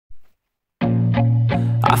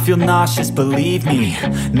I feel nauseous, believe me.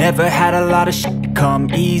 Never had a lot of shit come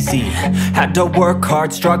easy. Had to work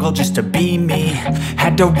hard, struggle just to be me.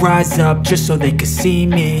 Had to rise up just so they could see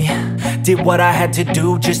me. Did what I had to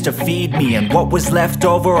do just to feed me, and what was left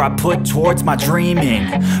over I put towards my dreaming.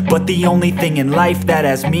 But the only thing in life that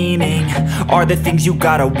has meaning are the things you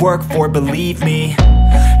gotta work for, believe me.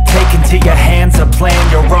 Take into your hands a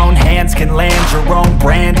plan, your own hands can land your own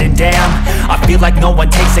brand. And damn, I feel like no one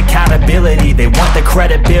takes accountability. They want the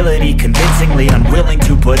credibility, convincingly unwilling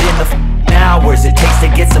to put in the hours it takes to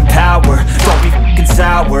get some power. Don't be f***ing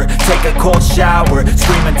sour, take a cold shower.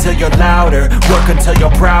 Scream until you're louder, work until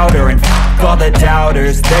you're prouder. And f*** all the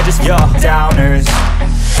doubters, they're just your downers.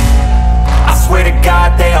 I swear to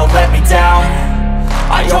God they all let me down.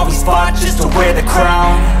 I always fought just to wear the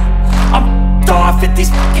crown. I'm off at these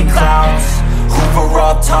fucking clowns who were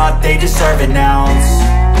all taught they deserve an ounce.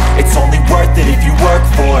 It's only worth it if you work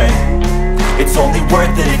for it. It's only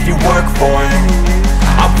worth it if you work for it.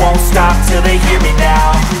 I won't stop till they hear me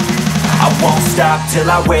now. I won't stop till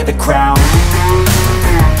I wear the crown.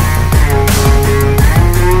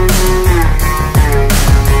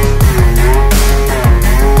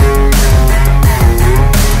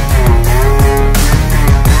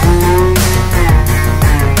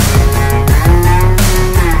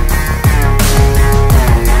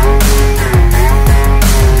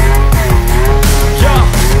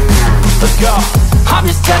 I'm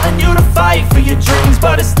just telling you to fight for your dreams,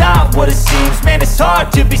 but it's not what it seems. Man, it's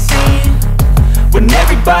hard to be seen when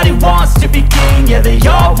everybody wants to be king. Yeah, they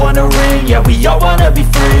all wanna ring, yeah, we all wanna be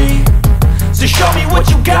free. So show me what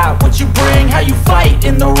you got, what you bring, how you fight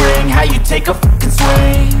in the ring, how you take a fucking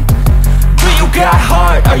swing. Do you got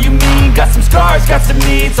heart, are you mean? Got some scars, got some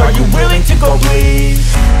needs, are you willing to go bleed?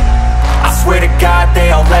 I swear to God they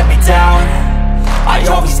all let me down. I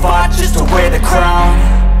always fought just to wear the crown.